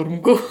норм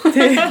дүрмгүй.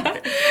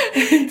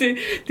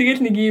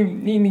 Тэгэл нэг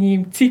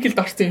ийм циклд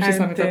орсон юм шиг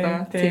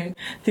санагдаад байна.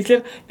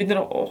 Тэгэхээр бид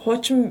нар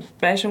хуучин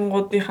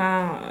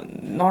байшингуудынхаа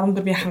норм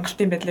дүрмийн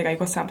хангалтын байдлыг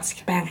аягүй сайн бас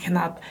их байнга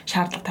хянаад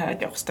шаардлага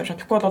тавиад явах хэрэгтэй шүү.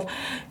 Тэгэхгүй бол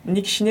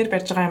нэг шинээр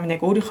барьж байгаа юм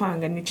яг өөрийнхөө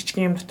ингээд нэг жижиг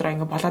юм дотор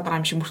ингээд болоод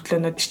байгаа юм шиг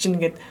мөртлөөнөө тэр чинь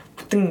ингээд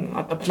бүтэн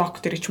одоо блок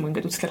дээр ч юм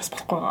ингээд үзлээрээс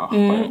болохгүй байгаа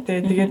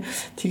байхгүй. Тэгээд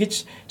тэгэж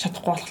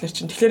чадахгүй болохоор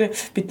чинь тэгэхээр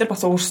бид нар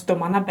бас өөрсдөө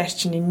манай байр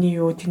чинь энэний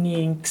юу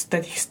тэрний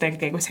ингэстэй тэгстэй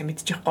гэдэг аягүй сайн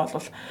мэдчихэхгүй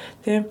болвол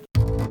тийм.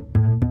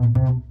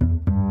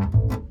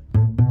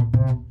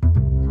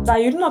 За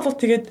ер нь бол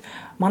тэгээд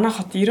манай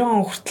хот 90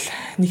 он хүртэл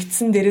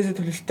нэгдсэн дээрээсээ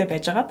төлөвлөлттэй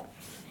байжгаад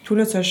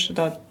түүнээс хойш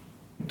одоо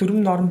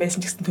дөрвөн норм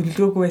байсан ч гэсэн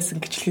төлөвлөгөөгүй байсан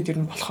гिचлэхэд ер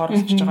нь болохоор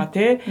болчихж байгаа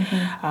тий.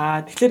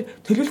 Тэгэхээр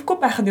төлөвлөхгүй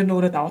байх нь ер нь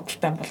өөрөө давуу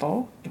талтай юм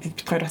болов гэдэг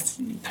бид хоёр бас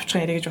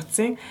товчхон яриа гэж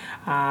утсан.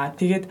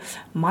 Тэгээд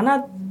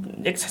манай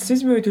яг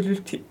социализмын үе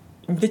төлөвлөлт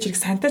мэдээж хэрэг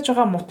сантай ч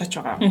байгаа муутай ч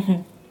байгаа.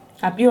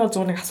 Би бол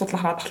зур нэг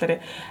асуудал хараад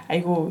болохоор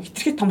айгүй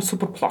хитрхи том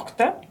супер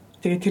блоктой.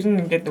 Тэгээ тэр нь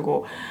ингээд нөгөө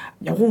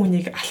явган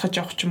хүнийг алхаж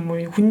явах ч юм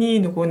уу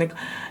хүний нөгөө нэг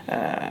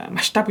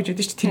масштаб гэж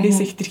үүдэж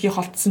тэрнээсээ хитрхи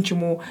холдсон ч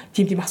юм уу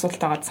тийм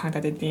асуудалтай байгаа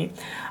санагдаад байдیں۔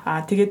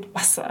 Тэгээд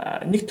бас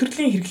нэг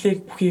төрлийн хэрэглээг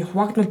бүхий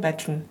хуваагдмал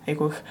байдал нь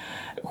айгүй их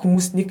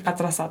хүмүүс нэг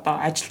газараас одоо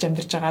ажиллаж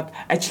амьдарч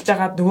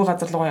байгаа нөгөө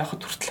газар руу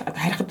явахд хүртэл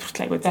одоо харихад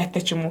хүртэл айгүй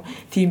зайтай ч юм уу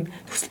тийм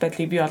төсөл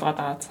байдлыг бий болгоод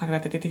байгаа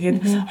санагдаад байдаг. Тэгээд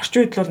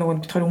орчин үед бол нөгөө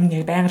бид хоёр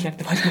өмнө байнга л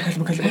ярьдаг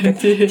холбог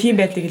гэдэг тийм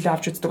байдлыг илүү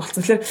авч үздэг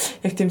болсон. Тэгэхээр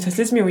яг тийм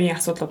социализмын үеийн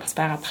асуудлууд бас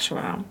байгаад тах шүү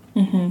байгаа.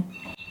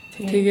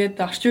 Тэгээд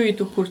орчин үед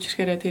хурж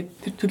ирэхээр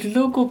тэгээд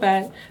төлөвлөгөөгүй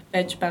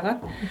байж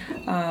байгаа.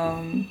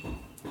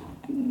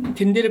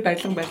 Тэрэн дээр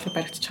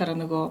баригдчихараа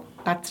нөгөө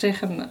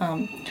газрынх нь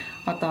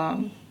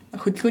одоо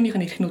хөдөлгөөнийх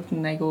нь эрхнүүд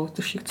нь айгүй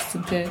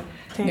зөвшөөрөгдсөн тий.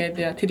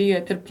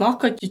 Ингээд тэр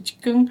блоко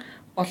жижигхэн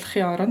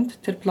болохын оронд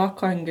тэр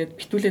блоко ингээд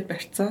битүүлээд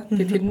барьцсан.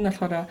 Тэгээд тэр нь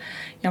болохоор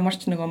ямар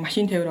ч нөгөө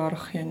машин тээвэр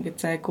орох юм ингээд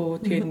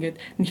зайгүй. Тэгээд ингээд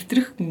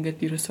нэвтрэх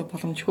ингээд ерөөсө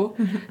боломжгүй.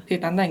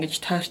 Тэгээд дандаа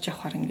ингээд тойрч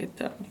явахаар ингээд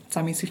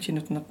замын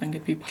сүлжээнүүд нь одоо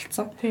ингээд бий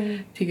болцсон.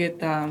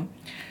 Тэгээд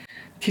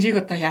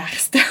тэрийг одоо яах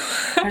хэвээр.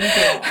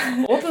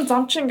 Уудан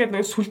зам чинь ингээд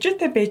нөгөө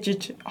сүлжээтэй байж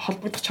иж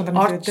холбогдох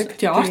чанар байдаг.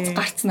 Тий, орц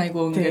гарцсан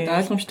айгүй ингээд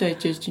ойлгомжтой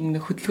байж иж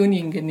ингээд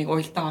хөдөлгөөний ингээд нэг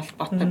уялдаа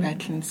холбоотой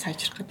байдал нь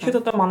сайжрах гэдэг.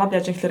 Тэгэхэд одоо манад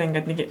яаж гэхээр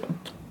ингээд нэг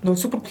нөгөө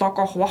супер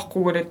блоко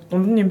хуваахгүйгээр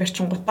дунд нь юм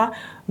барьчингуудаа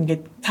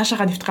ингээд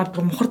цаашаага нэвт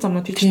гардаг мухар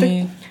замнууд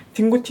хийдэг.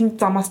 Тэнгүүд тэнд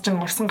замаас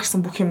чинь орсон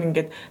гарсан бүх юм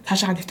ингээд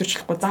цаашаага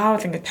нэвтэрчлэхгүй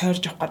заавал ингээд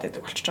тойрж явах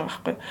гэдэг болчихж байгаа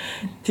байхгүй.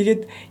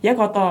 Тэгээд яг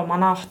одоо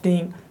манай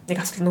хотын нэг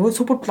асуулт нөгөө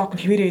супер блок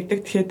нь хэвээрээ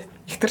идэг. Тэгэхээр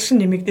ихтэршин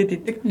нэмэгдээд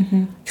идэг.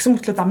 Тэгсэн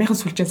мөртлөө замынхан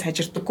сүлжээ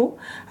сайжирдаггүй.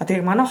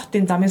 Тэгээд манай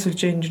хотын замын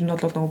сүлжээ энэ нь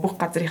бол нөгөө бүх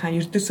газрынхаа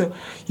 9%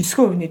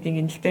 нийтийн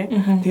гинэлтэй.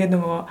 Тэгээд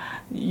нөгөө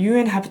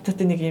UN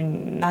Habitat-ийн нэг юм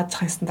наад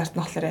захын стандарт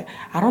нь болохоор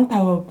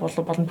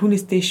 15% болон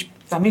түүнээс дээш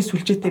замын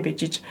сүлжээтэй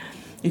байж иж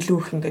илүү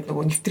их ингээд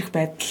нөгөө нэвтрэх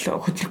байдал,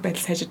 хөдлөх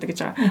байдал сайжирдаг гэж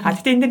байгаа.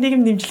 Гэхдээ энэ дээр нэг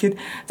юм дэмжлэхэд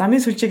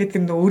замын сүлжээ гэдэг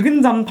нь нөгөө өргөн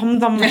зам, том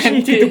зам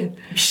машин гэдэг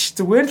биш.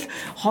 Зүгээр л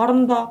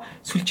хоорондоо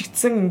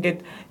сүлжигдсэн ингээд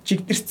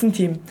жигдэрсэн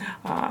тийм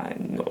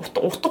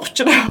утга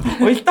учир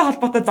уялдаа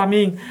холбоотой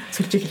замын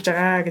сүлжээ хэлж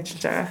байгаа гэж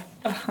хэлж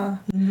байгаа.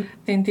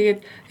 Тэгээд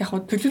яг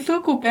хөө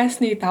төлөвлөгөөгүй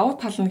байсны давуу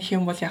тал нь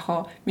гэх юм бол яг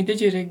хөө мэдээж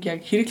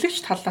яг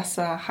хэрэглэгч талаас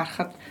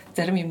харахад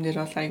зарим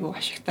юмнэр бол айгүй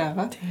ашигтай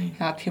байгаа.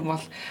 Яа гэх юм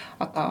бол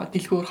одоо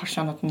дэлгүүр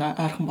хоршоонууд нь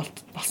ойрхон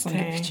болсон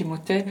гэдэг ч юм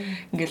уу те.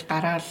 Ингээл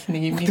гараал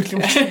нэг юм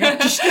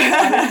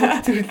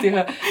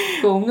төрлөлийн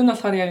өмнө нь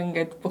болохоор яг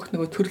ингээд бүх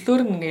нөгөө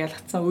төрлөөр нь ингээд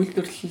ялгцсан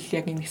үйлдвэрлэл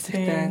яг энэ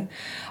хэсэгт байна.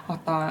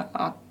 Одоо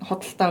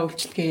худалдаа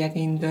үйлчилгээ яг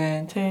энд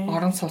байна.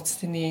 Орон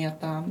сууцны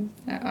одоо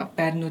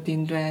байрнууд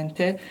энд байна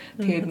те.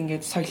 Тэгээд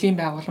ингээд соёлын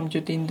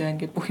байгууламжууд энд байна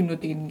гэд бүх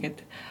юмнуудыг ингээд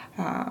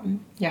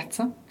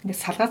яатсан.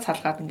 Ингээд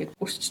салгаад ингээд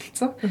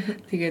өрсөлдсөн.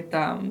 Тэгээд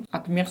одоо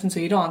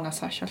 1990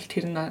 оноос хойш бол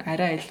тэр нь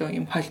арай илүү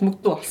юм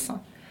холимогдуу болсон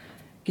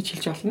гэж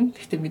хэлж болно.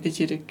 Гэхдээ мэдээж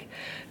хэрэг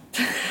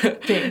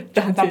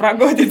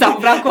дагаврыг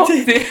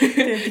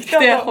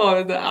Гэхдээ яг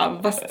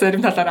бас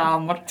зарим талаараа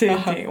амар.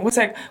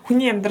 Уусаа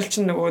хүний амьдрал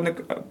чинь нөгөө нэг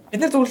бид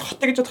нар зөвхөн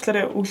хоттой гэж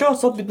бодохлоор өглөө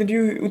босоод бид нар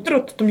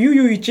өдөр тутам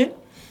юу хийж байна?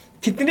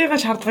 Тэднийгээ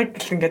шаардлагыг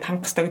гэл ингээд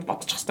хангах хэрэгтэй гэж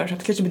бодож байгаа юм шиг.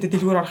 Тэгэхээр чи бид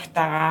дэлгүүр орох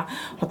хэрэгтэйгаа,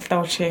 худалдаа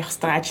үйлчилгээ явах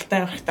хэрэгтэй, ажилдаа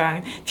явах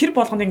хэрэгтэй. Тэр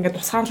болгоныг ингээд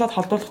тусгаарлаад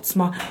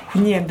холдуулагдсмаа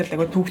хүний амьдрал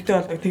агай төвөгтэй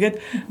болдог. Тэгээд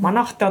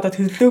манай хоттой одоо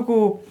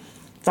төлөвлөгөөгүй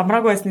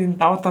замрааг байсны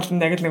давуу тал нь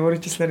яг л нэг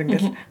өөрөө жилснээр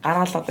ингээд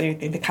гараал одоо юу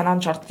гэдэг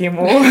канаан жорд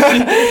юм уу?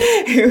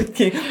 Юу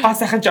гэдэг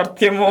бас сайхан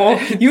жорд юм уу?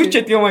 Юу ч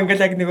гэдэг юм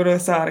ингээд яг нэг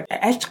өрөөсөө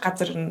альч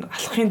газар нь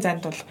алхахын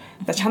зайд бол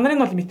чанарыг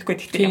нь бол мэдэхгүй.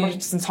 Гэхдээ ямар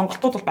ч гэсэн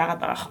сонголтууд бол байгаад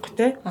байгаа байхгүй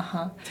тий.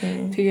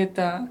 Тэгээд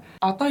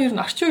одоо ер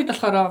нь орчин үед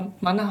болохоор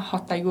манай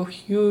хот айгүй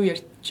юу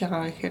ярьж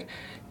байгаа гэхээр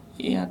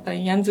одоо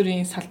янз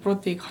бүрийн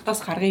салбаруудыг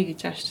хотоос гаргая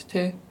гэж байгаа шүү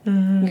дээ.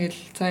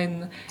 Ингээл за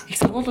энэ их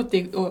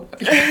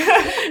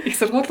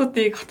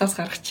сургуулиудыг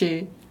хотоос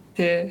гаргачих.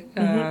 Тэ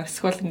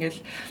эсвэл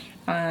ингээл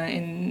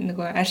энэ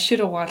нөгөө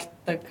аршир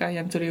угаалдаг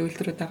янз бүрийн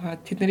үйлдвэрүүд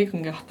байгаа. Тэднийг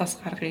ингээ хотоос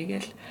гаргая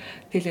гээл.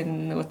 Тэгэл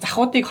энэ нөгөө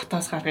захуудыг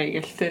хотоос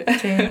гаргая гээл тэ.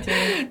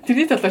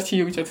 Тэрний талаар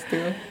чи юу гэж боддог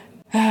вэ?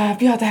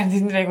 Би одоо харин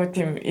тэдний айгуу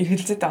тийм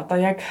эргэлзээд одоо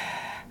яг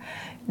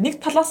нэг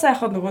талаас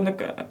яг нөгөө нэг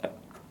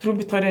түрүүн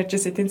бид хоёр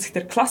ярьжсэн эдийн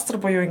засгийн кластер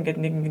буюу ингээд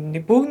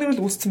нэг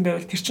бөөгнөрөл үүссэн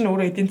байвал тэр чинь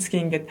өөрөө эдийн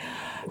засгийн ингээд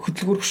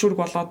хөдөлгүүр хөшүүрг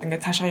болоод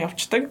ингээд цаашаа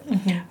явцдаг.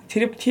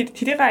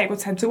 Тэрийг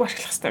айгуу сайн зөв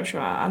ашиглах хэрэгтэй юм шиг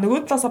байна.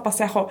 Нөгөө талаасаа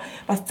бас яг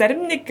бас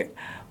зарим нэг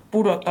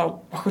бүр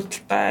одоо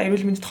бохирдолтой,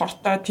 эрүүл мэндэд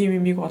хортой тим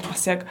юмыг бол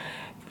бас яг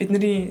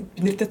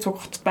биднэртэй цуг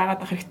хотод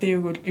байгаад ах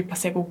хэрэгтэй юу гэвэл би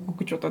бас яг үгүй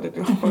гэж бодоод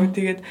байдаг байхгүй.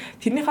 Тэгээд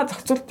тэрнийхээ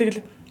зохицуултыг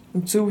л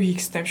зөв хийх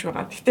хэрэгтэй юм шиг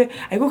байгаа. Гэхдээ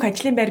айгүйх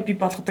ажлын байр бий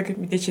болгодог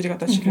мэдээж хэрэг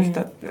одоо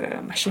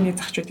шилжүүлэлт машины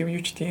захчууд юм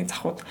юу ч тийм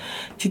захууд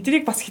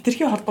тэднийг бас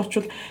хэтэрхий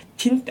холбоочвол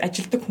тэнд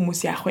ажилдаг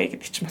хүмүүс яах вэ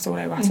гэдэг чинь бас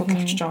өөр айгүй асуудал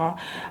болчихж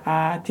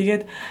байгаа.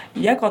 Тэгээд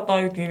яг одоо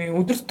юу гэдэг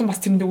өдөр тутам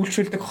бас тэрэндээ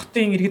үйлчлүүлдэг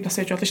хотын иргэд бас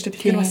яж болно шүү дээ.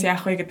 Тэгэхээр бас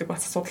яах вэ гэдэг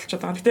бас асуудал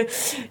болчиход байгаа. Гэхдээ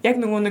яг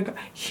нөгөө нэг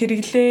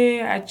хэрэглээ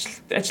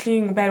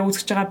ажлын байр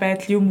үүсгэж байгаа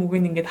байдал юм үг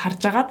нь ингээд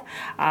харж агаад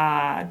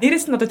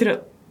дээрэс нь одоо тэр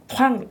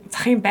тухайн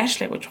захын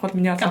байршлыг гэж чухал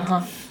миний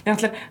бодлоор. Яг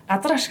л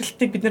газар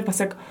ашиглалтыг бид нар бас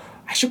яг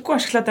ашиггүй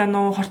ашиглаад байна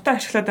уу, хортой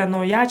ашиглаад байна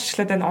уу, яаж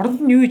ашиглаад байна,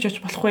 оронд нь юу хийж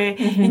очих болох вэ?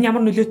 Энэ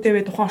ямар нөлөөтэй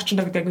вэ тухайн орчинд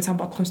гэдэг аягүй сайн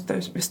бодох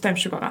ёстой юм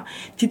шиг байгаа.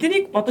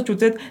 Тэднийг бодож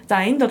үзээд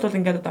за энд бол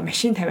ингээд одоо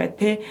машин тавиад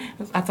те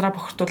газараа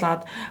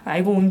бохирдуулаад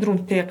аягүй өндөр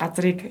үнэтэй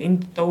газрыг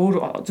энд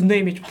өөр зөндөө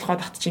юм хийж болоход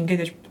тахт чи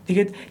ингээд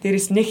тэгээд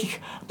дээрээс нэг их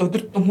одоо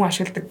өдөр тутам хүн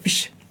ашигладаг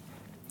биш.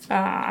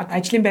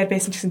 ажлын байр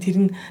байсан гэсэн тэр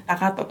нь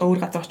дагаад одоо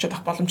өөр газар очиод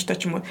авах боломжтой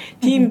ч юм уу.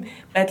 Тийм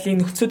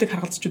байдлын нөхцөлийг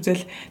харгалзаж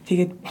үзэл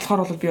тэгээд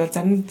болохоор бол би бол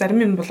зарим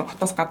юм бол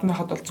хотоос гадна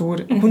байхад бол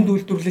зүгээр хүнд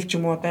үйлдвэрлэл ч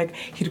юм уу одоо яг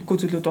хэрэггүй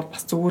зүйлүүд бол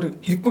бас зүгээр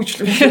хэрэггүй ч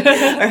л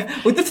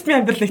өдөр тутмын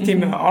амьдрал нэг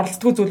тийм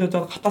оролцдог зүйлүүд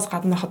бол хотоос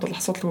гадна байхад бол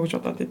асуудалгүй гэж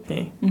бодоод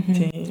байдیں۔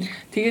 Тийм.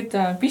 Тэгээд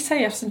би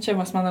сая явсан чинь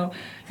бас манай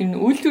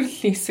энэ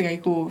үйлдвэрлэлийн хэсэг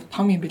айгүй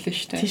том юм билээ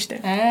шүү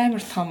дээ.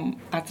 Амар том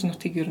газар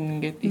нутгийг ер нь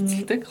ингээд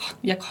эзэлдэг.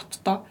 Яг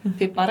хоттоо.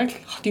 Тэгээд бараг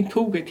л хотын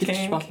төв гэж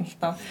хэлж болно л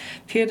доо.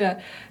 Тэгэхээр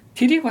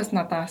тэрийг бас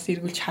надаас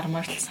эргүүлж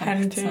хармаар л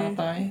санагдсан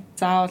одоо.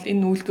 Заавал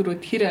энэ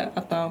үйлдвэрүүд хэр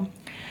одоо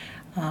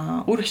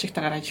үр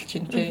ашигтайгаар ажиллаж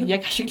байна те.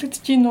 Яг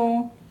ашиглагдаж гин үү?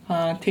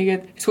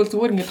 Тэгээд эсвэл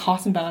зүгээр ингээд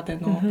хоосон байгаад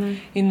байна уу?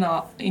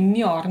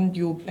 Энэний оронд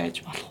юу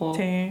байж болох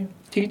вэ?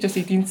 Тэгж бас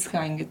эдийн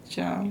засгаа ингэж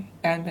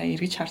байн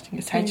эргэж харж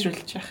ингэ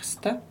сайжруулж явах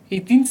хэрэгтэй.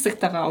 Эдийн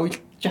засагтайгаа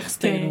уялдах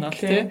хэрэгтэй юм бол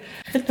тий.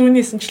 Тэр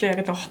түрүүний эсэнчлээ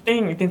яг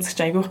хотын эдийн засгч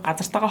айгүйх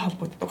газартайгаа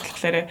холбогддог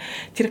болохоор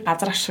тэр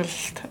газар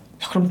ашиглалт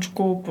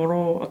тохиромжгүй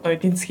буруу одоо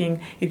эдийн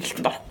засгийн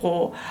эргэлтэнд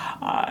орохгүй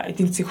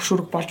эдийн засгийн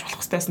хөшүүрэг болж болох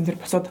хэрэгтэйсэн тэр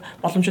бусад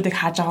боломжуудыг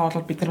хааж байгаа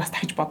бол бид нар бас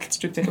дахиж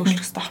бодолцож үзэл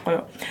өөрчлөх хэрэгтэй байхгүй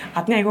юу.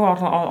 Гадны айгүй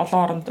олон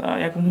оронд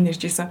яг өмнө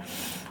нэржсэн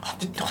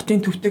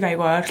хотын төвтэй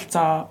айгүй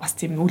ойролцоо бас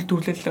тийм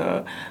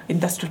үйлдвэрлэл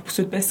индастри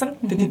бүсүүд байсан.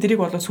 Тэгээд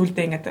тэднийг бол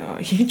сүлдээ ингээд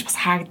хинхэнч бас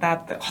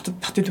хаагдаад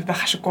хотын төвтэй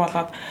хашиггүй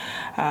болоод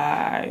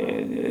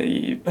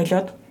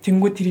болоод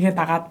тэнгууд тэрийгээ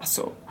дагаад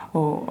бас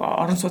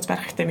орон сууц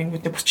барихтай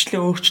мингүүдээ бүсчлээ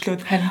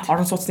өөрчлөөд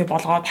орон сууцны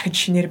болгоод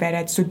дахиж шинээр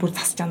бариад эсвэл бүр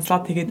засч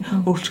анзлаад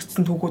тэгээд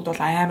өөрчлөгдсөн түүгүүд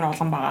бол амар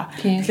олон байгаа.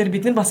 Тэгэхээр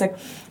бид нар бас яг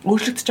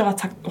өөрчлөгдөж байгаа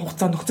цаг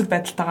хугацаа нөхцөл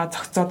байдалтайгаа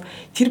зохицоод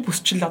тэр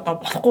бүсчил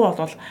одоо болохгүй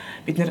бол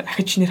бид нар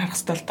дахиж шинээр харах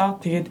хэрэгтэй л доо.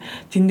 Тэгээд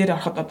тэн дээр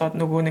ороход одоо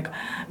нөгөө нэг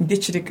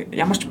мэдээч хэрэг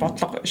ямар ч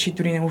бодлого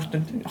шийдвэрийн үр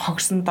дүнд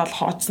хогсон тал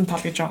хоцсон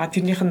тал гэж байгаа.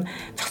 Тэрнийх нь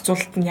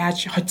зохицуулалт нь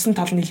яаж хоцсон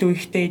тал нь илүү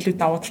ихтэй илүү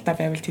давуу талтай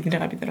байвал тэднийг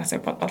бид нар бас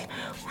яг бодоод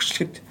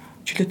өөрчлөхөд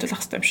чөлөөтэй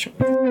байх хэрэгтэй юм шиг.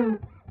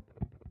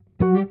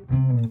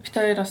 Бид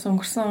хоёр бас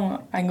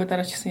өнгөрсөн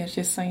ангиудаараа ч гэсэн ярьж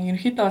ирсэн.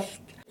 Ерөнхийдөө бол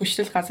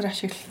бүсчлэл газар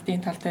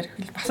ашиглалтын тал дээр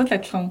бас л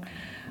адилхан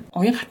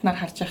уян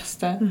хатнаар харж явах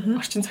хэрэгтэй.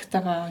 Орчин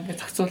цагтаагаа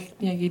ингээд зохицуул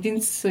яг эдийн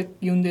засаг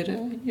юун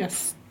дээр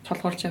яс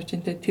толгоорч явж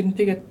энэ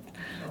тэрнтэйгээ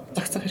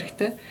зохицох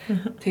хэрэгтэй.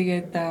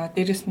 Тэгээд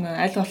дээрэс нь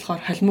аль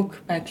болохоор холимог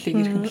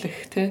байдлыг эрхэмлэх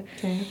тий.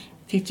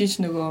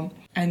 Тэгжиж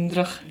нөгөө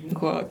амьдрах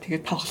нөгөө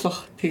тэгээд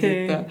тоглох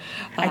тэгээд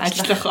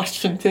ажиллах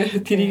орчин тий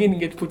тэрийг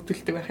ингээд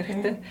бүрдүүлдэг байх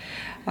хэрэгтэй.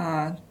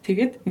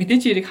 Тэгээд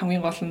мэдээж хэрэг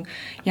хамгийн гол нь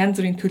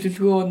янз бүрийн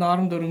төлөвлөгөө,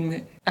 норм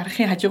дүрм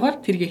аргахын хажуугаар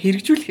тэргээ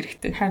хэрэгжүүлэх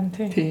хэрэгтэй. Харин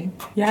тий.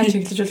 Яаж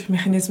хэрэгжүүлэх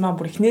механизмаа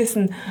бүр ихнээс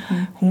нь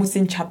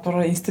хүмүүсийн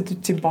чадвар,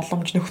 институцийн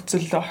боломж,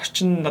 нөхцөл,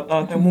 орчин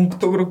одоо мөнгө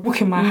төгрөг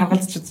бүх юм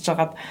харгалзаж үзэж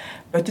хагаад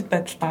бодит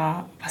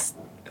байдалтаа бас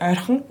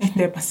ойрхон.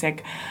 Гэтэ бас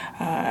яг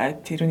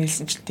тэр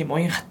үнэлсэнчлэн тийм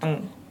уян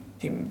хатан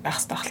тийм байх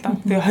хэрэгтэй байх л та.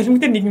 Тэгээ холимог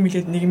дээр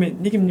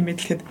нэг юм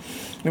нэмээд хэлэхэд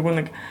нөгөө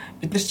нэг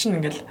бид нар чинь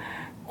ингээл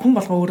хүн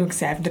болгоо өөрөө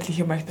гэсэн амьдрал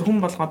их юм аа гэдэг хүн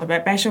болгоо одоо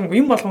байшин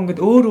юм болгоо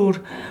ингээд өөр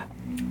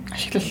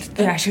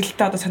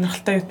ашиглалттай одоо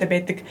сонирхолтой юутай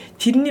байдаг.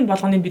 Тэрний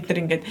болгоны бид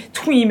нар ингээд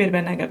зөвхөн иймэр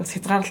байна гэдэг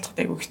хязгаарлалцах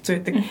айгу хэцүү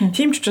байдаг.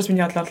 Тийм ч учраас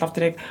миний бодлоор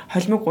тэрийг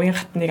холимог уян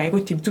хатныг айгу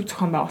тийм зөв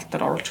зохион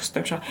байгуулалтаар оруулж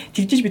өгсөн юм шиг.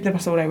 Тэгжиж бид нар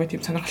бас өөр айгу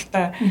тийм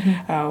сонирхолтой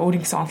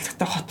өөрийн гэсэн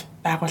онцлогтой хот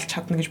байгуулж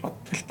чадна гэж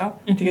боддог л доо.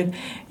 Тэгээд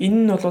энэ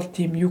нь бол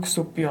тийм юу гэсэн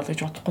үг би бол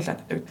гэж бодохгүй л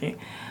байдаг тийм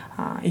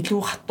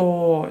илүү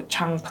хатуу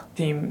чанга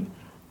тийм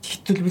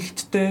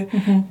төлөвлөлттэй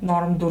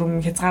норм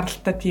дүрм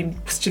хязгаарлалттай тийм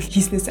бүсчил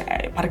хийснээс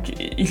баг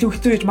илүү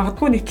хэцүү гэж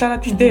магадгүй нэг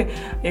талаараа гэхдээ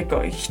яг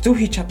хэцүү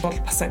хийж чадвал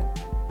бас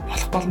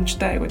болох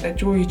боломжтой айгуу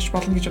дажгүй хийж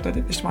болно гэж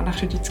бодоод байдаг ш манайх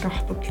шиг эцэг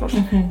хотод бол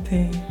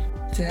тий.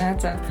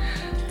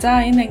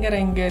 За энэ ангиараа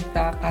ингээд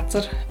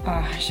газар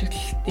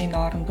ашиглалтын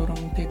норм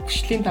дүрм тэгээд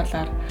бүсчлийн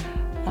талаар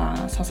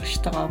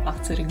сонсогчтойгоо баг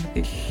зэрэг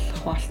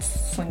мэдээлэл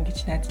хуваалцсан гэж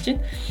найдаж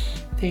байна.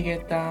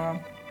 Тэгээд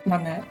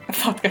манай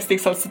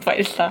подкастыг сонсоод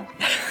баярлалаа.